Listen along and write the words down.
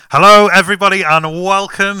Hello, everybody, and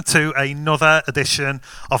welcome to another edition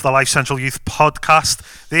of the Life Central Youth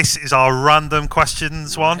Podcast. This is our random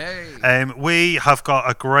questions one. Hey. We have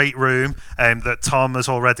got a great room that Tom has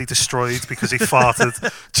already destroyed because he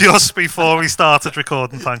farted just before we started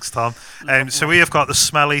recording. Thanks, Tom. So we have got the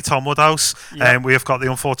smelly Tom Woodhouse. We have got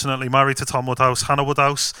the unfortunately married to Tom Woodhouse, Hannah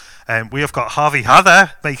Woodhouse. We have got Harvey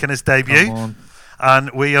Heather making his debut.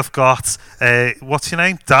 And we have got, what's your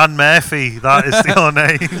name? Dan Murphy. That is your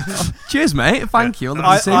name. Cheers, mate. Thank you.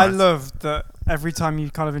 I love that every time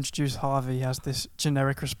you kind of introduce Harvey, he has this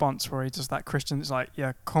generic response where he does that Christian. It's like,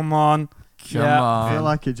 yeah, come on. I feel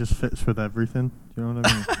like it just fits with everything. Do you know what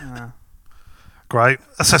I mean? Yeah. Great.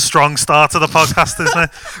 That's a strong start to the podcast, isn't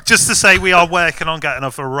it? Just to say, we are working on getting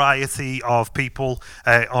a variety of people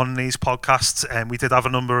on these podcasts, and we did have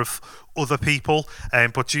a number of other people,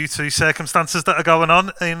 but due to circumstances that are going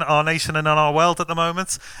on in our nation and in our world at the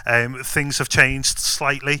moment, things have changed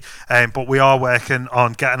slightly, but we are working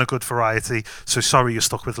on getting a good variety. So sorry you're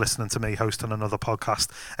stuck with listening to me hosting another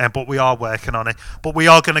podcast, but we are working on it. But we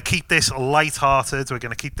are going to keep this light-hearted. We're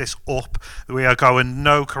going to keep this up. We are going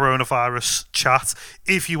no coronavirus chat.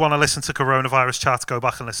 If you want to listen to coronavirus chat, go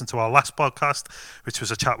back and listen to our last podcast, which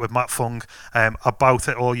was a chat with Matt Fung about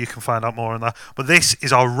it, or you can find out more on that. But this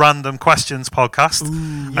is our random questions podcast.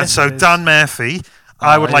 Ooh, and so Dan Murphy,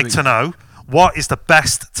 I would like to know, what is the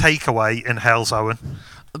best takeaway in Halesowen?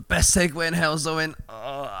 The best takeaway in Halesowen.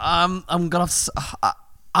 I'm gonna.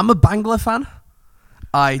 I'm a Bangla fan.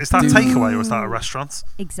 Is that takeaway or is that a restaurant?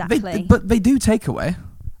 Exactly. But they do takeaway.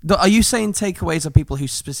 Are you saying takeaways are people who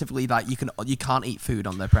specifically like you can't eat food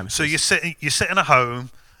on their premises? So you're sitting at home.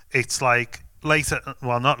 It's like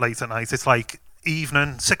not late at night. It's like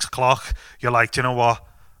evening, 6 o'clock. You're like, do you know what?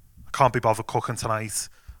 I can't be bothered cooking tonight.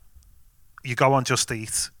 You go on Just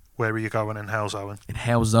Eat. Where are you going in Halesowen? In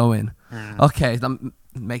Halesowen. Okay, that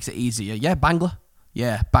makes it easier. Yeah, Bangla.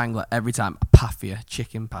 Yeah, Bangla every time. Paffia,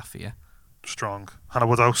 chicken paffia. Strong. Hannah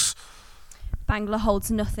Woodhouse. Bangla holds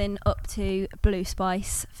nothing up to Blue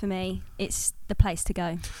Spice for me. It's the place to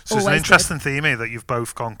go. So it's an interesting theme here that you've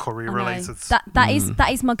both gone curry related. That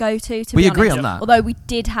is my go-to. We be agree honest. on that. Although we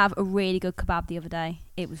did have a really good kebab the other day.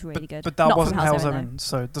 It was really good. But that Not wasn't from Halesowen,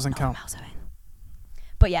 so it doesn't count.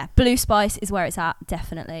 But yeah, Blue Spice is where it's at,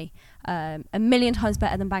 definitely. A million times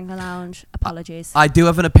better than Bangla Lounge. Apologies. I do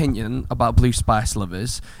have an opinion about Blue Spice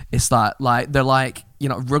lovers. It's that they're like,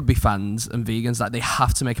 rugby fans and vegans. Like, they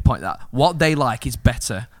have to make a point that what they like is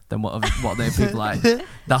better than what their people like.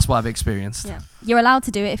 That's what I've experienced. Yeah. You're allowed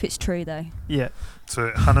to do it if it's true, though. Yeah.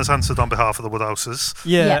 So Hannah's answered on behalf of the Woodhouses.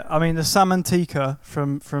 Yeah, I mean the salmon tikka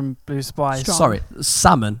from Blue Spice. Strong. Sorry,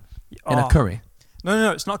 salmon in a curry.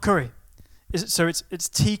 No, it's not curry. It's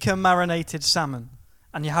tikka marinated salmon,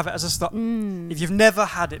 and you have it as a stop. If you've never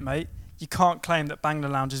had it, mate, you can't claim that Bangla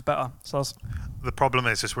Lounge is better. So the problem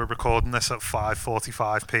is we're recording this at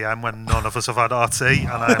 5:45 p.m. when none of us have had our tea,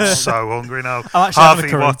 and I am so hungry now. Harvey,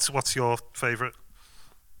 what's your favourite?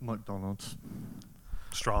 McDonald's.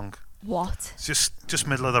 Strong. What? It's just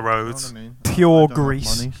middle of the road. You know what I mean? Pure I don't grease.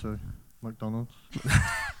 Have money, so McDonald's.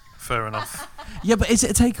 Fair enough. Yeah, but is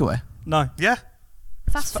it a takeaway? No. Yeah.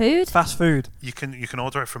 Fast food? Fast food. You can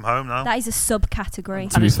order it from home now. That is a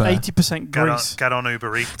subcategory. And it's fair. 80% grease. Get on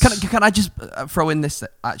Uber Eats. Can I just throw in this,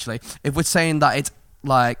 actually? If we're saying that it's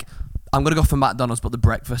like, I'm going to go for McDonald's, but the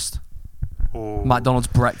breakfast. Ooh. McDonald's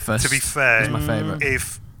breakfast. To be fair, is my favourite.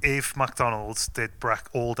 If McDonald's did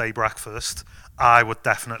all day breakfast, I would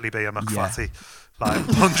definitely be a McFatty. Yeah. Like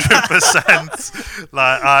 100%.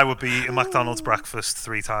 Like I would be eating McDonald's breakfast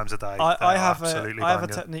 3 times a day. I have a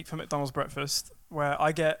technique for McDonald's breakfast where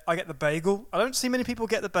I get the bagel. I don't see many people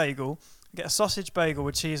get the bagel. I get a sausage bagel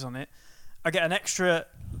with cheese on it. I get an extra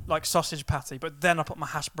sausage patty, but then I put my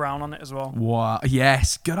hash brown on it as well. Wow.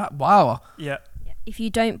 Yes. Good. Wow. Yeah. If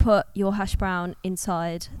you don't put your hash brown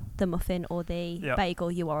inside the muffin or the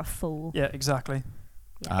bagel, you are a fool. Yeah, exactly.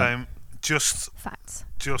 Yeah. Facts.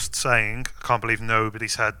 Just saying, I can't believe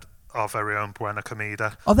nobody's had our very own Buena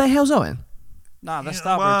Comida. Are they Halesowen? Nah, they're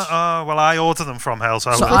Starbridge. Well, I order them from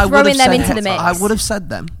Halesowen. So we're throwing them into the mix. I would have said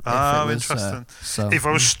them. Interesting. So. If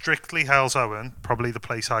I was strictly Halesowen, probably the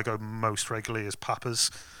place I go most regularly is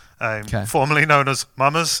Papa's. Formerly known as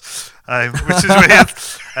Mama's, which is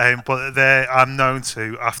weird. But I'm known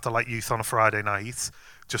to, after youth on a Friday night,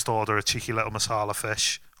 just order a cheeky little masala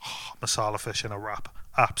fish. Masala fish in a wrap.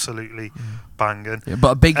 Absolutely banging. Yeah,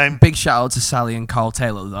 but a big shout out to Sally and Carl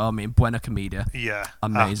Taylor, though. I mean, Buena Comida. Yeah,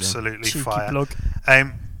 amazing. Absolutely cheeky fire. Plug.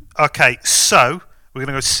 Okay, so we're going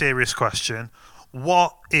to go serious question.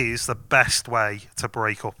 What is the best way to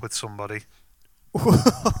break up with somebody?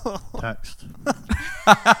 Text.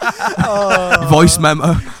 Voice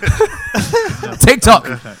memo. TikTok.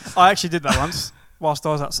 I actually did that once whilst I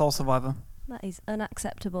was at Soul Survivor. That is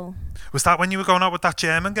unacceptable. Was that when you were going out with that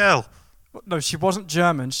German girl? No, she wasn't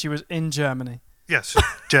German. She was in Germany. Yes,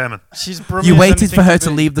 German. She's brummy You as waited anything for her could to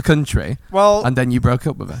be. leave the country, Well, and then you broke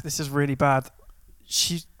up with her. this is really bad.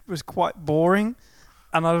 She was quite boring,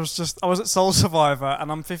 and I was at Soul Survivor,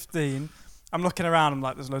 and I'm 15. I'm looking around. I'm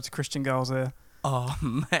like, there's loads of Christian girls here. Oh,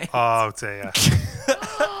 mate. Oh dear.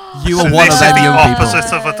 You So were one this of is them the young people.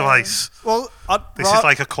 opposite of advice. Well, This is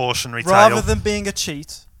like a cautionary rather tale. than being a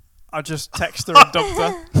cheat, I just text her and dumped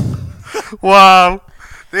her. Wow.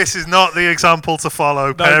 This is not the example to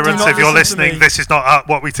follow. do Parents, not if you're listen to listening, me. this is not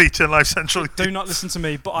what we teach in Life Central. Do not listen to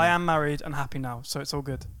me, but I am married and happy now, so it's all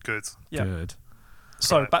good. Good. Yeah. Good.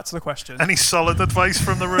 So, Right. back to the question. Any solid advice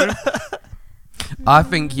from the room? I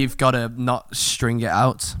think you've got to not string it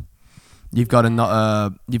out. You've got to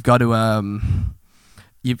not. You've got to.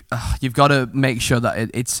 You've got to make sure that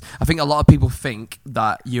it's. I think a lot of people think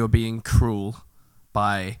that you're being cruel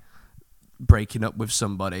by breaking up with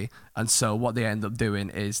somebody, and so what they end up doing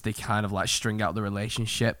is they kind of like string out the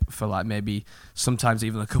relationship for like maybe sometimes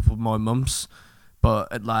even a couple more months,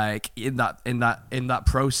 but like in that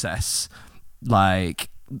process, like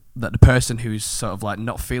that the person who's sort of like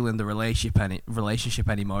not feeling the relationship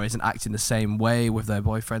anymore isn't acting the same way with their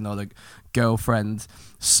boyfriend or their girlfriend,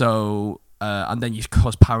 so and then you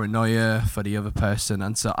cause paranoia for the other person,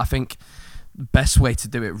 and so I think the best way to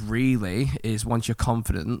do it really is once you're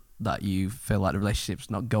confident that you feel like the relationship's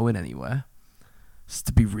not going anywhere, is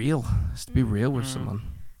to be real. It's to be real with someone.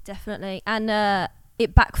 Definitely. And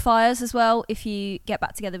it backfires as well if you get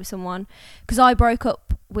back together with someone. Because I broke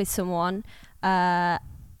up with someone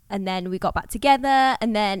and then we got back together.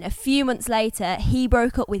 And then a few months later, he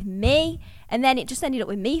broke up with me. And then it just ended up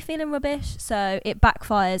with me feeling rubbish. So it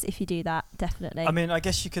backfires if you do that, definitely. I mean, I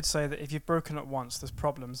guess you could say that if you've broken up once, there's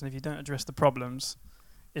problems. And if you don't address the problems,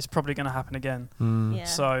 it's probably going to happen again. Yeah.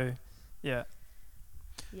 So, yeah.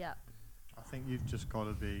 Yeah. I think you've just got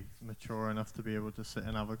to be mature enough to be able to sit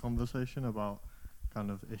and have a conversation about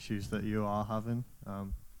kind of issues that you are having.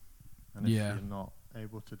 And if you're not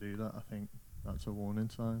able to do that, I think that's a warning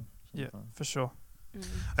sign. Yeah, for sure.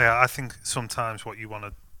 Yeah, I think sometimes what you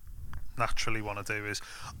naturally want to do is,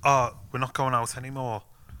 oh, we're not going out anymore,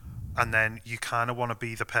 and then you kind of want to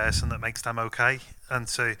be the person that makes them okay, and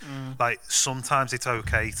so like sometimes it's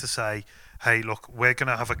okay to say, hey, look, we're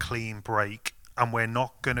gonna have a clean break and we're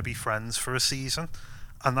not gonna be friends for a season,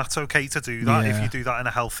 and that's okay to do that if you do that in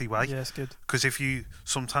a healthy way. Yeah, it's good. Because if you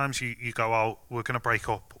sometimes you go out, we're gonna break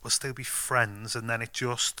up, but we'll still be friends, and then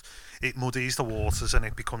it muddies the waters and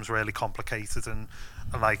it becomes really complicated, and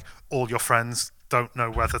like all your friends don't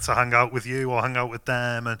know whether to hang out with you or hang out with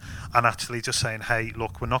them, and actually just saying, hey,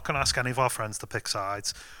 look, we're not going to ask any of our friends to pick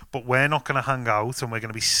sides, but we're not going to hang out, and we're going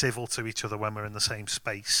to be civil to each other when we're in the same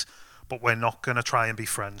space, but we're not going to try and be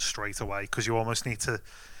friends straight away, because you almost need to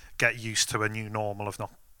get used to a new normal of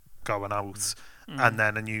not going out and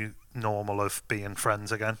then a new normal of being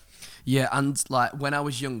friends again. Yeah, and like when I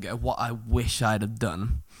was younger, what I wish I'd have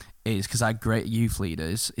done is, because I had great youth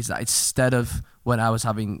leaders, is that instead of when I was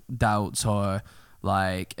having doubts or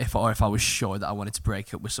like if I was sure that I wanted to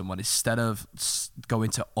break up with someone, instead of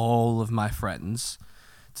going to all of my friends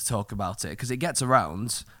to talk about it, because it gets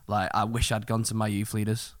around, like I wish I'd gone to my youth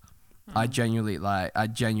leaders. I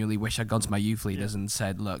genuinely wish I'd gone to my youth leaders and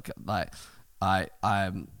said, look, like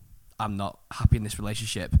I'm not happy in this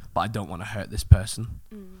relationship, but I don't want to hurt this person.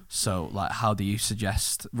 So like, how do you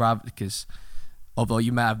suggest, rather, because although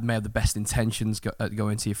you may have the best intentions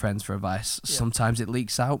going to your friends for advice, sometimes it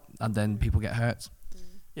leaks out and then people get hurt.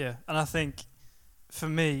 Yeah, and I think for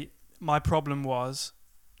me, my problem was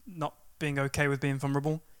not being okay with being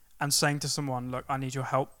vulnerable and saying to someone, look, I need your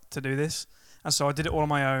help to do this. And so I did it all on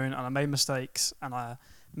my own, and I made mistakes, and I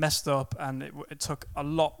messed up, and it took a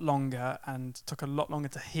lot longer, and took a lot longer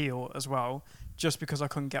to heal as well, just because I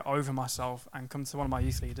couldn't get over myself and come to one of my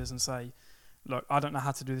youth leaders and say, look, I don't know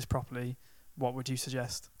how to do this properly. What would you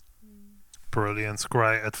suggest? Brilliant,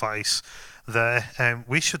 great advice there.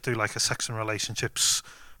 We should do like a sex and relationships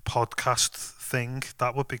podcast thing.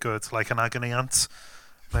 That would be good, like an agony aunt.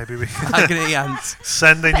 Maybe we can Agony aunt.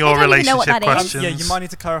 send in But your they don't even know what relationship that is. questions. Yeah, you might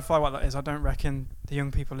need to clarify what that is. I don't reckon the young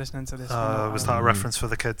people listening to this. Was that a reference for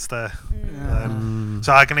the kids there? Yeah.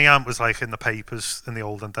 So agony aunt was like in the papers in the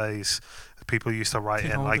olden days. People used to write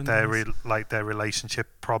in like their relationship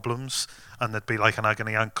problems, and there'd be like an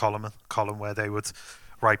agony aunt column where they would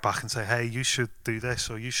write back and say, hey, you should do this,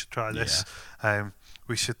 or you should try this.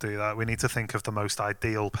 We should do that. We need to think of the most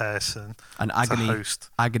ideal person An to host.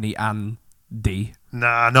 agony and D.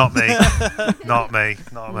 Nah, not me. Not me.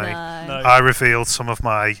 No. I revealed some of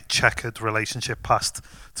my checkered relationship past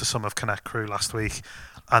to some of Connect Crew last week,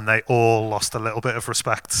 and they all lost a little bit of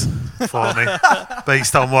respect for me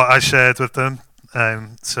based on what I shared with them.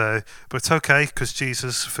 But it's okay because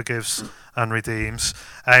Jesus forgives and redeems.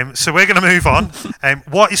 So we're going to move on.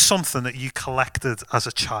 What is something that you collected as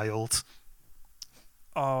a child?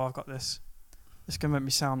 Oh, I've got this. It's going to make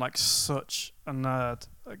me sound like such a nerd.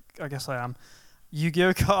 I guess I am.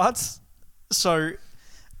 Yu-Gi-Oh cards. So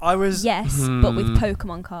I was but with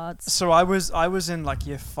Pokemon cards. So I was in like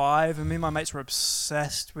year 5, and me and my mates were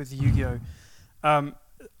obsessed with Yu-Gi-Oh.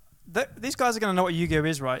 These guys are going to know what Yu-Gi-Oh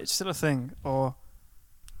is, right? It's still a thing, or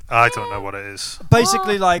I don't know what it is.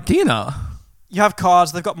 Basically, like, do you know? You have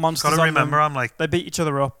cards. They've got monsters. Got to remember, on them. I'm like they beat each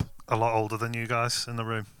other up. A lot older than you guys in the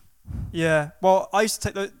room. Yeah. Well, I used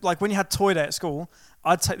to take like when you had toy day at school,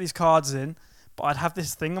 I'd take these cards in. But I'd have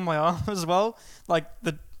this thing on my arm as well, like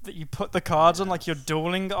that you put the cards on, like your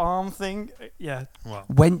dueling arm thing. Yeah. Wow.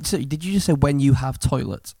 So did you just say when you have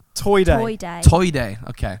toilets? Toy day. Toy day.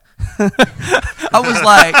 Okay. I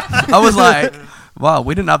was like, wow,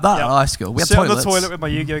 we didn't have that at high school. We had toilets. On the toilet with my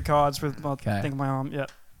Yu-Gi-Oh cards with my thing on my arm. Yeah.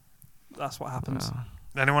 That's what happens.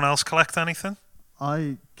 Anyone else collect anything?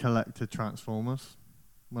 I collected Transformers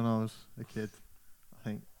when I was a kid. I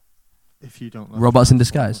think if you don't know Robots in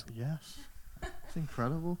Disguise. Yes. It's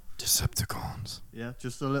incredible. Decepticons. Yeah,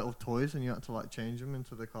 just the little toys, and you had to like change them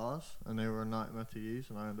into the cars, and they were a nightmare to use,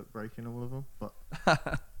 and I ended up breaking all of them, but they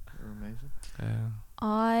were amazing. Yeah.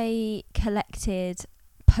 I collected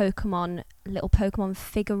little Pokemon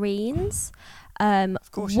figurines.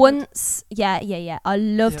 Of course. Once, yeah. I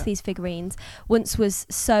loved these figurines. Once was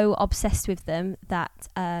so obsessed with them that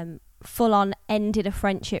full on ended a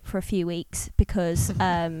friendship for a few weeks because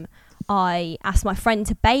I asked my friend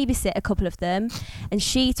to babysit a couple of them, and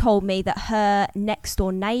she told me that her next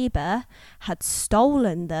door neighbour had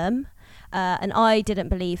stolen them, and I didn't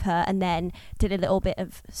believe her, and then did a little bit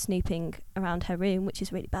of snooping around her room, which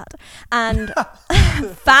is really bad, and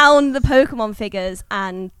found the Pokemon figures,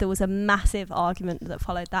 and there was a massive argument that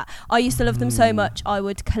followed that. I used to love them so much, I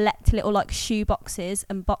would collect little like shoe boxes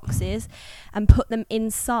and boxes and put them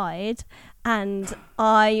inside, and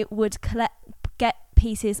I would get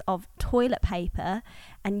pieces of toilet paper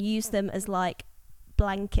and use them as like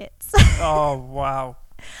blankets. Oh wow.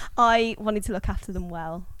 I wanted to look after them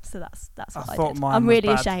well, so that's what I did. Mine I'm was really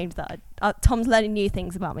bad. ashamed that Tom's learning new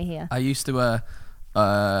things about me here. I used to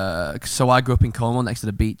so I grew up in Cornwall next to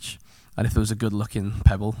the beach, and if there was a good looking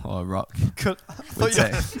pebble or a rock,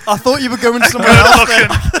 I thought you were going somewhere else.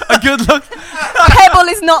 A good look. Pebble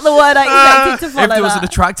is not the word I expected to follow. If there was an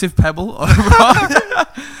attractive pebble or a rock.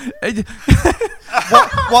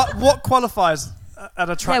 What qualifies an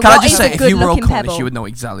attractive? Can I what just is say, a if you were all good-looking Cornish, pebble? you would know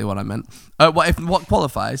exactly what I meant. What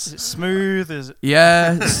qualifies? Is it smooth? Is it?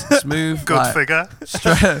 Yeah, smooth. Good like, figure.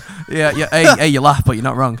 Yeah. Hey, you laugh, but you're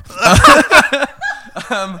not wrong.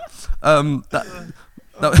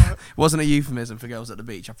 That wasn't a euphemism for girls at the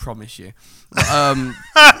beach, I promise you.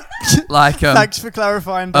 Thanks for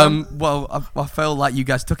clarifying. Well, I feel like you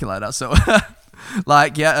guys took it like that, so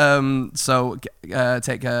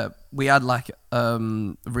we had like a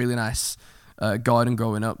really nice garden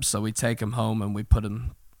growing up, so we take them home and we put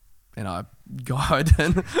them in our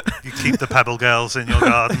garden. You keep the pebble girls in your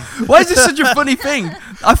garden. Why is this such a funny thing?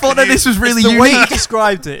 I thought that this was really the way you unique.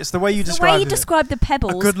 described it. It's the way you described it. The way you describe the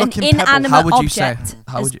pebbles, A good-looking an pebble. inanimate How would you say? object,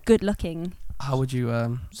 How would as you- good looking. How would you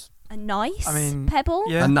A nice I mean, pebble?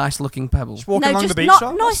 yeah. a nice looking pebble? Just walking along just the beach.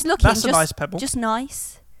 not nice looking. That's a just, nice pebble. Just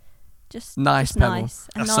nice. Just Nice just pebble. Nice.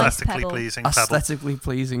 A nice Aesthetically pebble. pleasing pebble. Aesthetically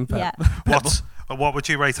pleasing Yeah. pebble. What would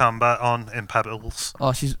you rate Amber on in pebbles?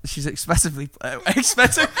 Oh, she's expensive in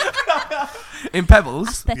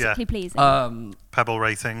pebbles. Aesthetically pleasing. Pebble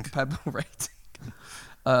rating. Pebble rating.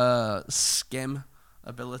 Skim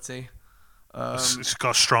ability. It's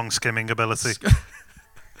got strong skimming ability.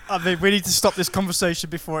 I mean, we need to stop this conversation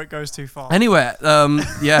before it goes too far. Anyway,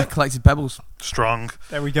 collected pebbles. Strong.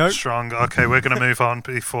 There we go. Strong. Okay, we're going to move on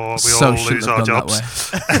before we So all shouldn't lose have our gone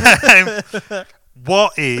that jobs.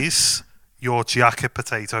 What is your jacket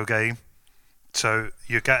potato game? So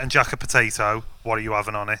you're getting jacket potato. What are you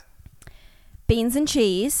having on it? Beans and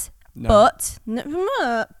cheese. No. But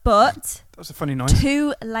That was a funny noise.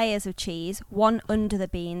 2 layers of cheese, one under the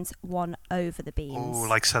beans, one over the beans. Oh,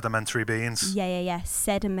 like sedimentary beans. Yeah.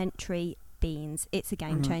 Sedimentary beans. It's a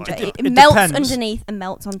game changer. It It melts depends. underneath and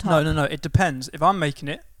melts on top. No. It depends. If I'm making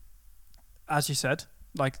it, as you said,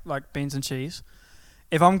 like beans and cheese.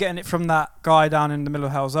 If I'm getting it from that guy down in the middle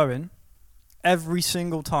of Hell's Owen, every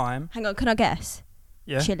single time. Hang on, can I guess?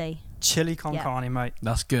 Yeah. Chili. chili con carne, mate.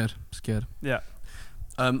 That's good. It's good. Yeah.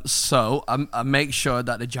 So I make sure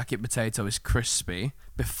that the jacket potato is crispy.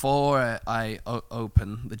 Before I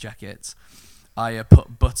open the jacket, I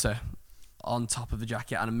put butter on top of the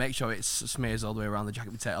jacket and make sure it smears all the way around the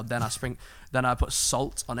jacket potato. Then I put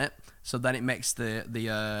salt on it, so then it makes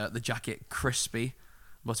the jacket crispy,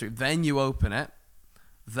 buttery. Then you open it,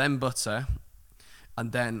 then butter,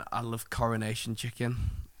 and then I love coronation chicken.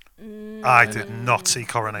 I did not see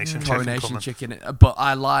coronation chicken, but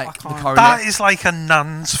I like the coronation. That is like a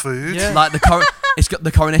nan's food. Yeah. Like it's got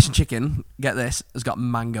the coronation chicken. Get this, it's got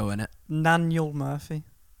mango in it. Naniel Murphy.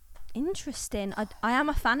 Interesting. I am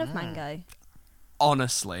a fan of mango.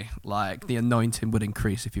 Honestly, like the anointing would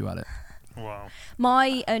increase if you had it. Wow.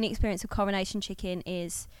 My only experience of coronation chicken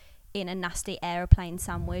is in a nasty aeroplane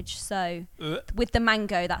sandwich. So with the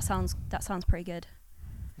mango, that sounds pretty good.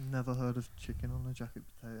 Never heard of chicken on a jacket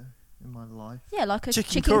potato in my life. Yeah, like a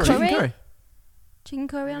Chicken chicken curry. curry. Chicken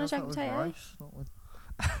curry on a jacket With potato. rice, not with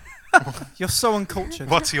You're so uncultured.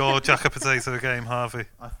 What's your jacket potato game, Harvey?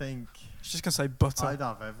 I think I was just going to say butter. I'd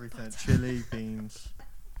have everything. Chili, beans,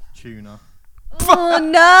 tuna. Oh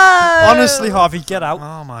no! Honestly, Harvey, get out.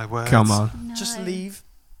 Oh my word! Come on. No. Just leave.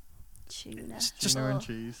 Tuna. Just Tuna and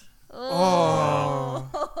cheese.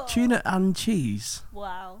 Oh. Tuna and cheese.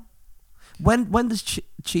 Wow. When does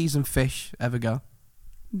cheese and fish ever go?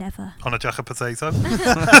 Never. On a jacket potato.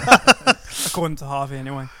 According to Harvey,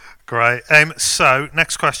 anyway. Great. So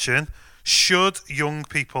next question: should young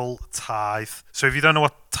people tithe? So if you don't know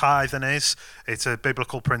what tithing is, it's a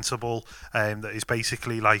biblical principle that is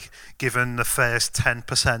basically like giving the first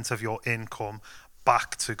 10% of your income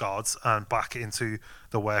back to God and back into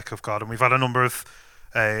the work of God. And we've had a number of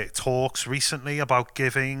talks recently about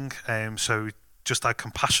giving. So just had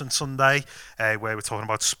Compassion Sunday, where we're talking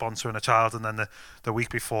about sponsoring a child, and then the week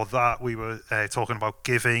before that we were talking about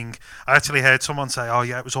giving. I actually heard someone say, oh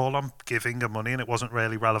yeah, it was all on giving and money and it wasn't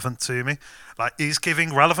really relevant to me. Like, is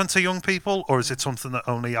giving relevant to young people, or is it something that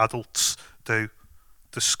only adults do?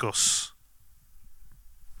 Discuss.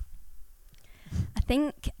 I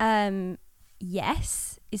think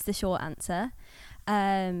yes is the short answer.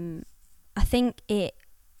 I think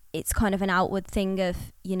it's kind of an outward thing of,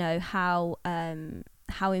 you know, how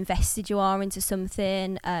invested you are into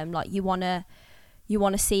something. Like you wanna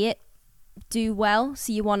see it do well,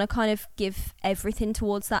 so you want to kind of give everything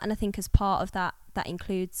towards that. And I think as part of that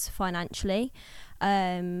includes financially.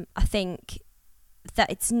 I think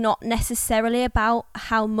that it's not necessarily about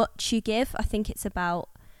how much you give. I think it's about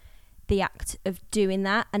the act of doing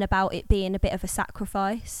that and about it being a bit of a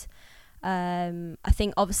sacrifice. I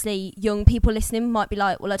think obviously young people listening might be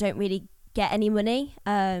like, well, I don't really get any money,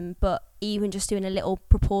 but even just doing a little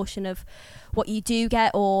proportion of what you do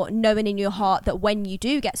get, or knowing in your heart that when you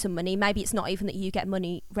do get some money, maybe it's not even that you get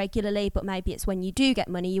money regularly, but maybe it's when you do get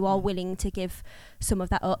money, you are willing to give some of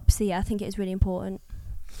that up. So yeah, I think it is really important.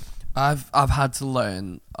 I've had to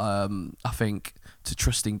learn, I think,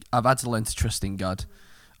 I've had to learn to trust in God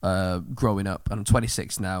growing up, and I'm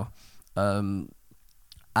 26 now.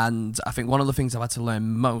 And I think one of the things I've had to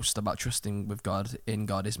learn most about trusting in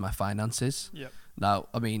God is my finances. Yep. Now,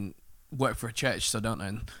 I mean, work for a church, so I don't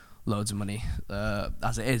earn loads of money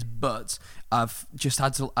as it is, but I've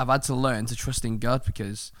had to learn to trust in God,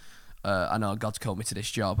 because I know God's called me to this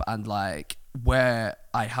job, and like where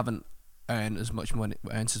I haven't earned as much money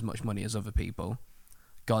as other people,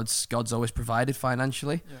 God's always provided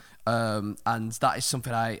financially. Yeah. And that is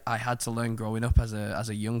something I had to learn growing up as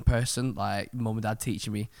a young person, like mum and dad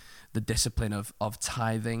teaching me the discipline of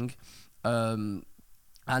tithing. And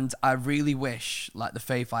I really wish, like the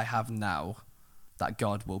faith I have now, that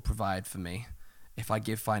God will provide for me. If I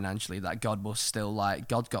give financially, that God will still, like,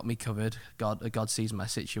 God's got me covered. God sees my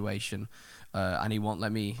situation, and He won't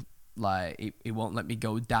let me He won't let me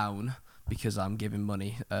go down because I'm giving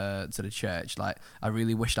money to the church. Like, I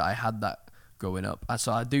really wish that I had that growing up. And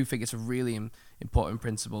so I do think it's a really important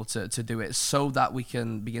principle to do it, so that we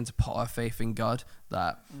can begin to put our faith in God.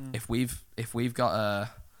 That if we've got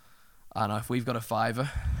a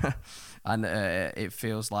fiver, and it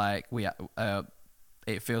feels like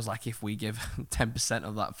if we give 10%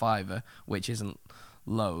 of that fiver, which isn't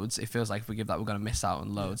loads, it feels like if we give that, we're going to miss out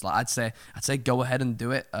on loads. Like I'd say go ahead and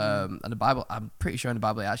do it. And the Bible, I'm pretty sure in the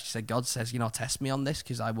Bible it actually said, God says, test me on this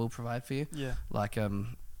because I will provide for you. Yeah. Like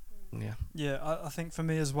Yeah, I think for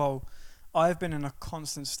me as well, I've been in a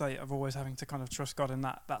constant state of always having to kind of trust God in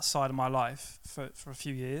that side of my life for a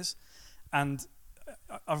few years, and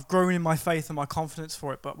I've grown in my faith and my confidence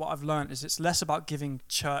for it. But what I've learned is it's less about giving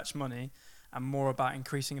church money and more about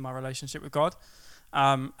increasing in my relationship with God,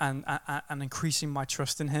 and increasing my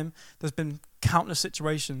trust in Him. There's been countless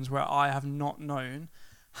situations where I have not known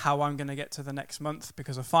how I'm going to get to the next month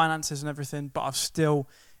because of finances and everything, but I've still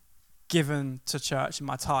given to church in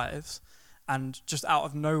my tithes, and just out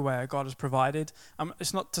of nowhere God has provided.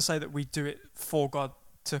 It's not to say that we do it for God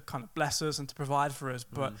to kind of bless us and to provide for us,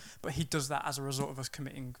 but he does that as a result of us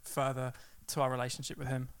committing further to our relationship with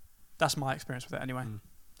him. That's my experience with it anyway.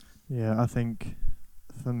 Yeah, I think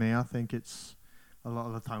for me, I think it's a lot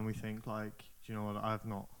of the time we think like, do you know what, I've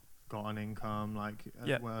not got an income, like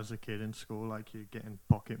well, as a kid in school, like you're getting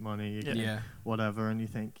pocket money, you're getting whatever, and you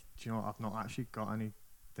think, do you know what, I've not actually got anything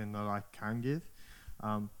that I can give.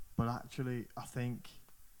 But actually, I think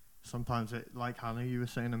sometimes it, like Hannah, you were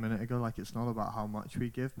saying a minute ago, like it's not about how much we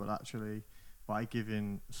give, but actually by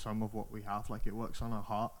giving some of what we have, like it works on our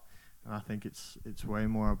heart. And I think it's way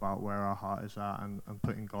more about where our heart is at and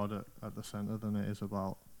putting God at the centre than it is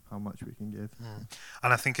about how much we can give.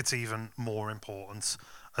 And I think it's even more important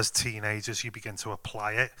as teenagers you begin to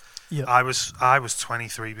apply it. Yep. I was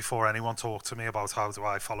 23 before anyone talked to me about how do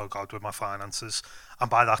I follow God with my finances, and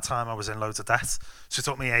by that time I was in loads of debt, so it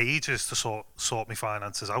took me ages to sort my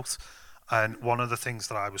finances out. And one of the things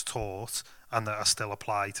that I was taught and that I still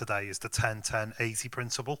apply today is the 10-10-80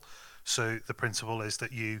 principle. So the principle is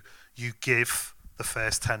that you give the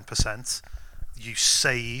first 10%, you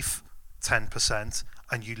save 10%,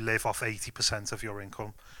 and you live off 80% of your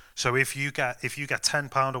income. So if you get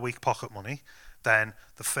 £10 a week pocket money, then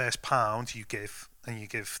the first pound you give, and you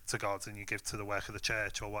give to God and you give to the work of the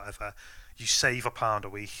church or whatever, you save £1 a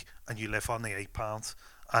week and you live on the £8.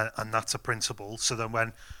 And that's a principle. So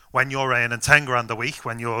then when you're earning 10 grand a week,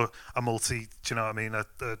 when you're a do you know what I mean, a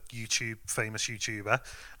famous YouTuber,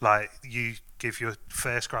 like you give your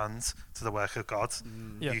first grand to the work of God,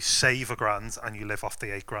 you save £1,000 and you live off the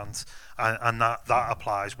 £8,000, and that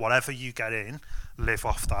applies. Whatever you get in, live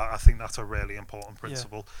off that. I think that's a really important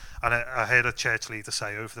principle. And I heard a church leader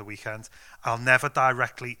say over the weekend, I'll never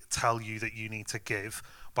directly tell you that you need to give,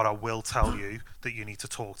 but I will tell you that you need to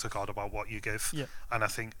talk to God about what you give. And I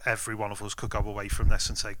think every one of us could go away from this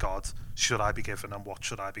and say, God, should I be given, and what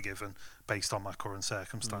should I be given based on my current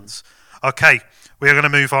circumstance? Okay, we're going to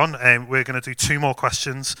move on, and we're going to do 2 more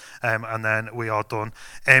questions, and then we are done.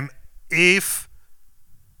 If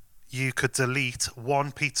you could delete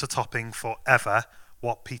one pizza topping forever,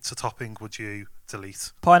 what pizza topping would you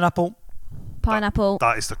delete? Pineapple.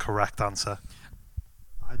 That is the correct answer.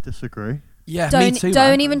 I disagree. Yeah, don't, me too.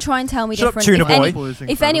 Don't even try and tell me Shut different. up, tuna boy.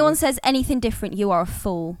 If anyone says anything different, you are a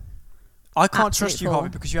fool. I can't trust you, Harvey,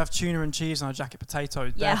 because you have tuna and cheese on a jacket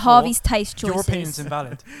potato. Yeah, Harvey's taste choices. Your opinion's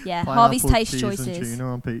invalid. Yeah, Pineapple, Harvey's taste cheese choices and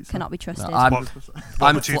tuna on pizza. cannot be trusted.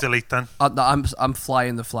 What would you delete then? I'm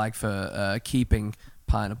flying the flag for keeping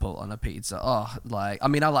pineapple on a pizza. I like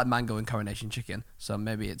mango and coronation chicken, so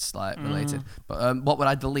maybe it's like related. But what would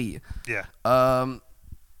I delete? Yeah.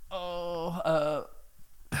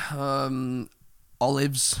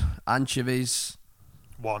 Olives, anchovies.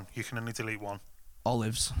 One. You can only delete one.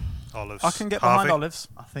 Olives. I can get behind olives.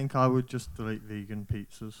 I think I would just delete vegan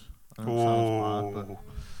pizzas. I know it sounds bad, but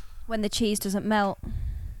when the cheese doesn't melt.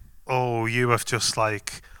 Oh, you have just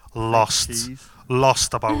lost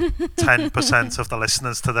about 10% of the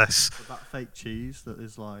listeners to this. But that fake cheese that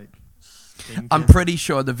is stinking. I'm pretty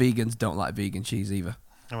sure the vegans don't like vegan cheese either.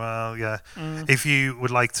 Well, yeah. If you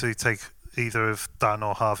would like to take either of Dan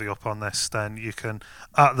or Harvey up on this, then you can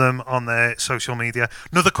at them on their social media.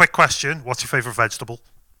 Another quick question: what's your favourite vegetable?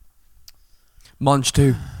 Mange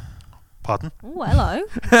too. Pardon? Oh, hello.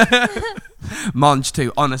 Mange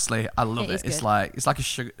too. Honestly, I love It is it. It's good. like a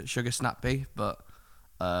sugar snap pea, but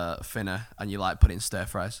thinner, and you put it in stir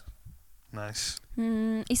fries. Nice.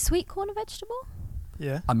 Is sweet corn a vegetable?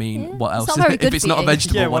 Yeah. I mean, Yeah. what It's else? not very good If it's for not a you.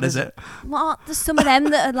 vegetable, Yeah, what is it? Well, there's some of them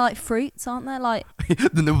that are like fruits, aren't there? Like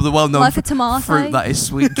the well-known Like a tomato. fruit that is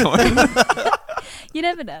sweet corn. you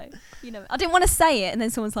never know. I didn't want to say it, and then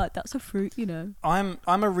someone's like, "That's a fruit," I'm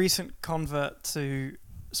a recent convert to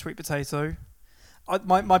sweet potato.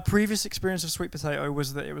 My previous experience of sweet potato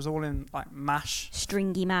was that it was all in mash,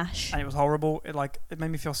 Stringy mash. and it was horrible. It made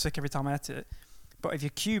me feel sick every time I ate it. But if you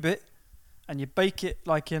cube it and you bake it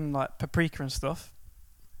in paprika and stuff,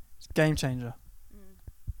 it's a game changer.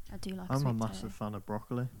 I do like. I'm sweet a massive fan of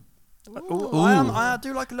broccoli. Ooh. I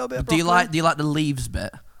do like a little bit of Do broccoli. you like the leaves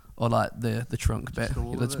bit or the trunk bit? Just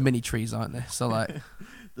all of There's it. mini trees, aren't there? So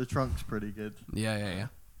The trunk's pretty good. yeah.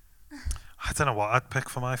 I don't know what I'd pick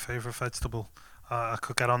for my favourite vegetable. I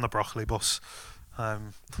could get on the broccoli bus.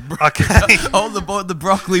 Okay. Oh, the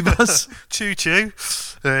broccoli bus. Choo choo.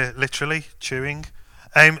 Literally chewing.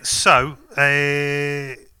 One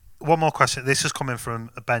more question. This is coming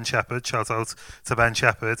from Ben Shepherd. Shout out to Ben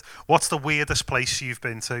Shepherd. What's the weirdest place you've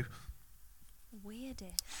been to?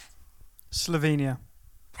 Slovenia.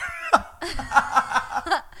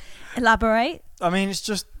 Elaborate. I mean, it's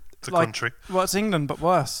just It's a like, country. well, it's England, but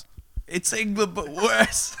worse. It's England, but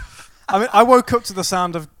worse. I mean, I woke up to the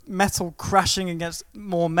sound of metal crashing against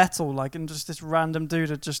more metal, like, and just this random dude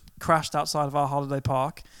had just crashed outside of our holiday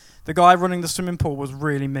park. The guy running the swimming pool was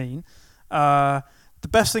really mean. The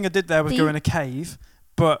best thing I did there was go in a cave,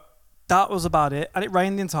 but that was about it, and it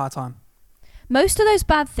rained the entire time. Most of those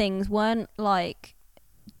bad things weren't like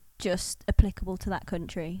just applicable to that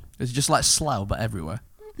country. It's just like Slough, but everywhere.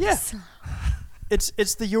 Yes,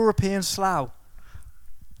 it's the European Slough.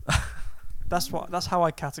 That's how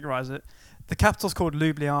I categorize it. The capital's called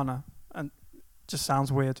Ljubljana, and just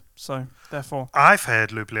sounds weird. So therefore, I've heard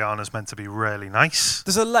Ljubljana's meant to be really nice.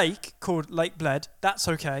 there's a lake called Lake Bled. That's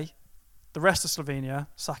okay. The rest of Slovenia,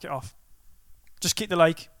 sack it off. Just keep the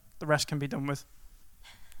lake. The rest can be done with.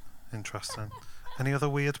 Interesting. Any other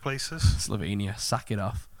weird places? Slovenia, sack it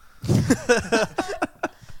off.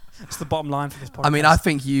 It's the bottom line for this podcast. I mean, I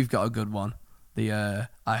think you've got a good one. I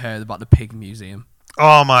heard about the pig museum.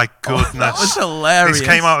 Oh my goodness! That was hilarious. This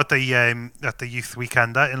came out at the youth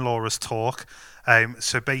weekender in Laura's talk.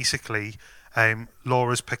 So basically,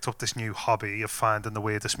 Laura's picked up this new hobby of finding the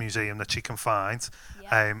weirdest museum that she can find.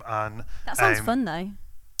 Yeah. And That sounds fun though.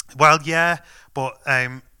 well, yeah, but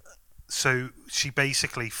so she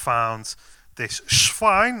basically found this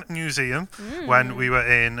Schwein museum when we were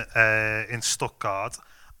in Stuttgart,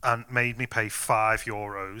 and made me pay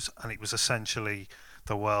 €5, and it was essentially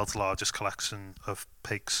the world's largest collection of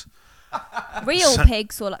pigs. Real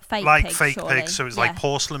pigs or like fake pigs? Like fake surely. pigs, so it was like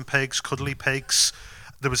porcelain pigs, cuddly pigs.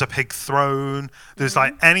 There was a pig throne. There's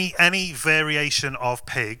like any variation of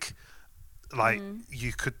pig, like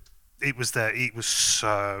you could. It was there. It was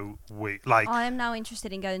so weird. Like I am now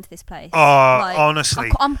interested in going to this place.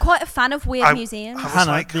 Honestly, I'm quite a fan of weird museums. I was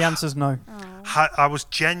Hannah, like, the answer's no. I was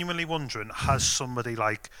genuinely wondering, has somebody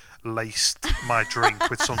like laced my drink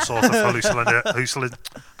with some sort of can't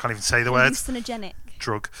even say the word. Hallucinogenic.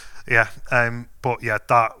 Drug. Yeah. But yeah,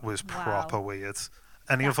 that was Wow. proper weird.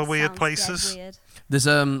 Any That other weird sounds places? dead weird.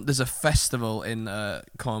 There's a festival in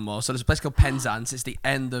Cornwall. So there's a place called Penzance. It's the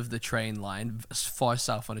end of the train line, as far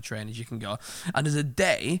south on a train as you can go. And there's a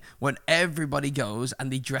day when everybody goes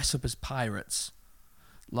and they dress up as pirates.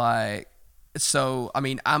 Like, so I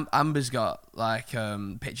mean, Amber's got like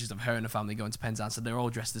pictures of her and her family going to Penzance, and they're all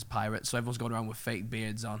dressed as pirates. So everyone's going around with fake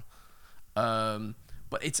beards on.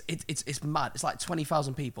 But it's mad. It's like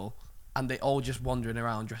 20,000 people. And they all just wandering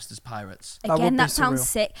around dressed as pirates. Again, that sounds surreal.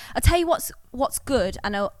 sick. I'll tell you what's good,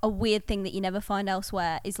 and a weird thing that you never find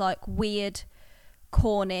elsewhere is like weird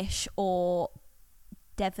Cornish or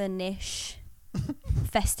Devonish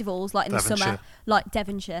festivals, like in the summer, like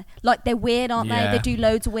Devonshire. Like they're weird, aren't Yeah. they? They do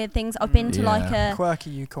loads of weird things. I've been to like a Quirky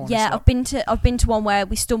unicorn. I've been to one where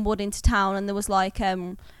we stumbled into town and there was like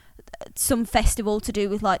some festival to do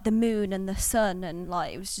with like the moon and the sun, and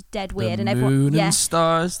like it was just dead weird. The and everyone, moon and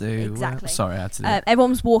stars. Exactly. Sorry, I had to do it.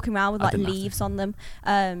 Everyone was walking around with I like didn't have leaves on them.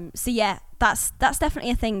 So yeah, that's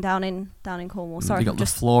definitely a thing down in Cornwall. Sorry, you got I'm the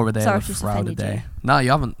just Flora Day, sorry the if just Frowder offended you. Day. No,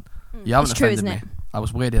 you haven't. You haven't It's true, offended isn't me. it? I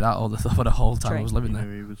was weirded out for the whole time True. I was living You there.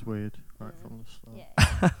 knew he was weird right from the start.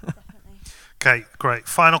 Yeah, definitely. Okay, great.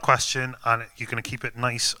 Final question, and you're going to keep it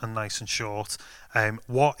nice and short.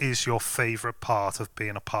 What is your favourite part of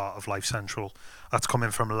being a part of Life Central? That's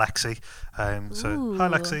coming from Lexi. So, hi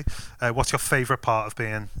Lexi. What's your favourite part of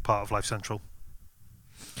being part of Life Central?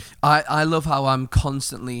 I love how I'm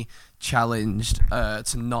constantly challenged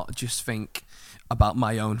to not just think about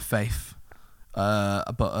my own faith,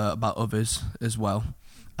 but about others as well,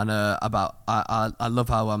 and I love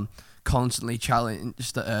how I'm constantly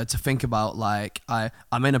challenged to think about like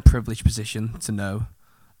I'm in a privileged position to know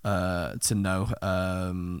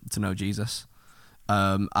Jesus,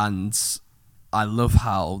 and I love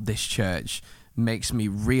how this church makes me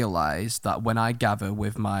realize that when I gather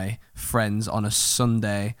with my friends on a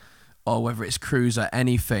Sunday, or whether it's cruise or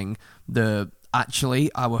anything,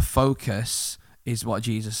 our focus is what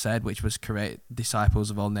Jesus said, which was create disciples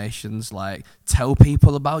of all nations, like tell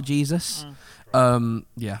people about Jesus.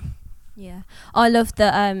 Yeah, I love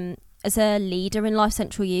that. As a leader in Life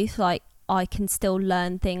Central Youth, like I can still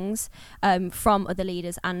learn things from other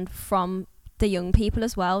leaders and from the young people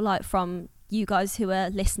as well, like from you guys who are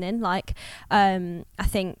listening. Like I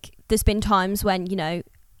think there's been times when, you know,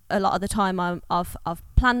 a lot of the time I've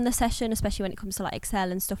planned the session, especially when it comes to like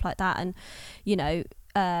Excel and stuff like that, and you know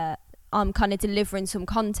I'm kind of delivering some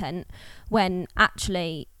content when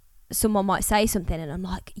actually someone might say something and I'm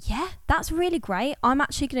like, yeah, that's really great, I'm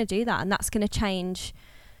actually going to do that, and that's going to change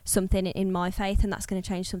something in my faith, and that's going to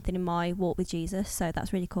change something in my walk with Jesus. So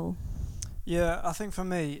that's really cool. Yeah, I think for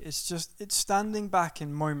me, it's standing back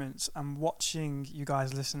in moments and watching you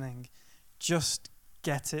guys listening, just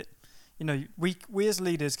get it. You know, we as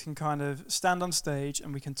leaders can kind of stand on stage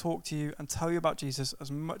and we can talk to you and tell you about Jesus as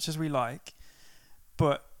much as we like,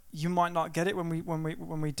 but you might not get it when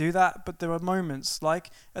we do that. But there are moments like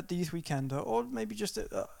at the youth weekend or maybe just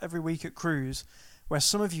every week at Cruise, where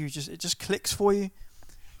some of you it just clicks for you,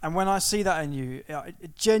 and when I see that in you,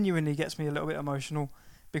 it genuinely gets me a little bit emotional.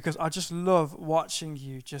 Because I just love watching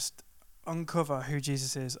you just uncover who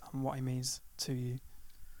Jesus is and what he means to you.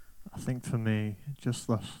 I think for me, just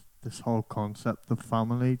this whole concept of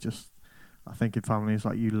family, I think in family is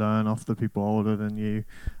like you learn off the people older than you,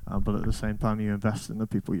 but at the same time you invest in the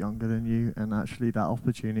people younger than you. And actually that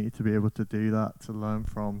opportunity to be able to do that, to learn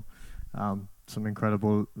from some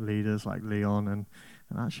incredible leaders like Leon and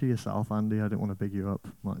actually yourself, Andy. I didn't want to big you up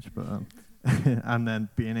much, but... and then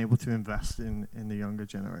being able to invest in the younger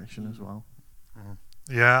generation as well.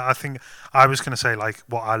 Yeah, I think I was going to say, like,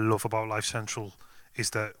 what I love about Life Central is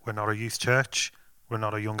that we're not a youth church, we're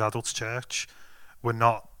not a young adults church, we're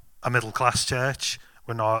not a middle class church,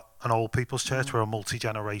 we're not an old people's church, we're a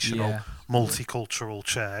multi-generational, multicultural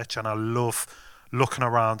church. And I love looking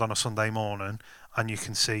around on a Sunday morning and you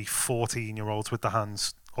can see 14-year-olds with their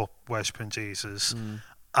hands up worshipping Jesus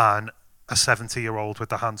and a 70-year-old with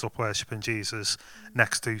their hands up worshipping Jesus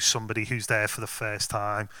next to somebody who's there for the first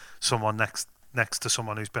time, someone next to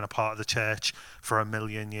someone who's been a part of the church for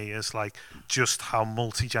 1,000,000 years. Like, just how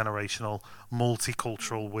multi-generational,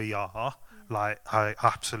 multicultural we are. Like, I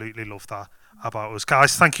absolutely love that about us.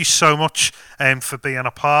 Guys, thank you so much for being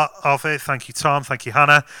a part of it. Thank you, Tom. Thank you,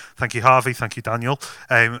 Hannah. Thank you, Harvey. Thank you, Daniel.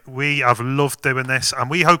 We have loved doing this, and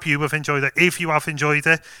we hope you have enjoyed it. If you have enjoyed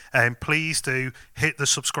it, please do hit the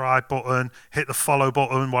subscribe button, hit the follow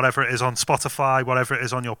button, whatever it is on Spotify, whatever it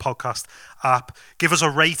is on your podcast app. Give us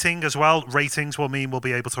a rating as well. Ratings will mean we'll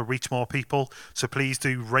be able to reach more people, so please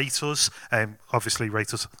do rate us. Obviously,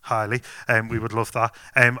 rate us highly. We would love that.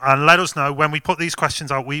 And let us know when we put these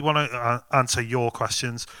questions out. We want to answer your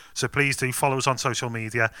questions, so please do follow us on social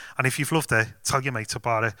media, and if you've loved it, tell your mates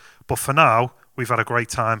about it. But for now, we've had a great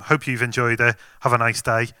time. Hope you've enjoyed it. Have a nice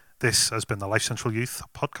day. This has been the Life Central Youth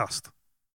Podcast.